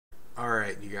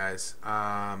Alright, you guys.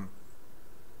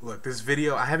 Look, this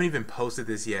video, I haven't even posted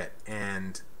this yet,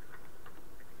 and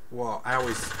well, I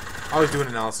always do an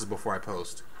analysis before I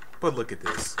post. But look at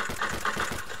this.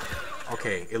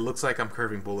 Okay, it looks like I'm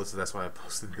curving bullets, so that's why I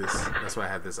posted this. That's why I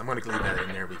have this. I'm gonna leave that in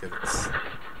there because it's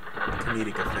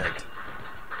comedic effect.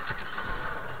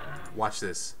 Watch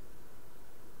this.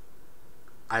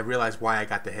 I realize why I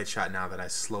got the headshot now that I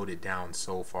slowed it down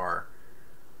so far.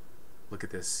 Look at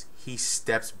this. He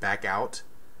steps back out.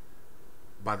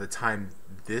 By the time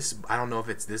this, I don't know if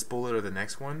it's this bullet or the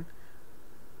next one.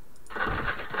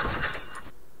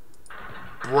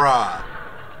 Bruh.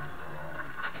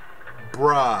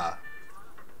 Bruh.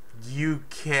 You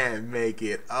can't make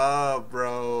it up,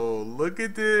 bro. Look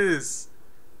at this.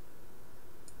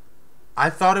 I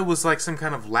thought it was like some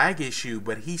kind of lag issue,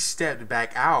 but he stepped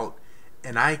back out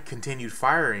and I continued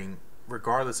firing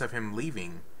regardless of him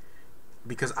leaving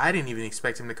because I didn't even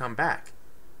expect him to come back.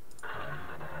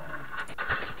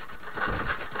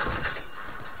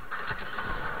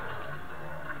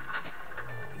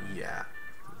 Yeah,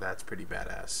 that's pretty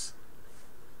badass.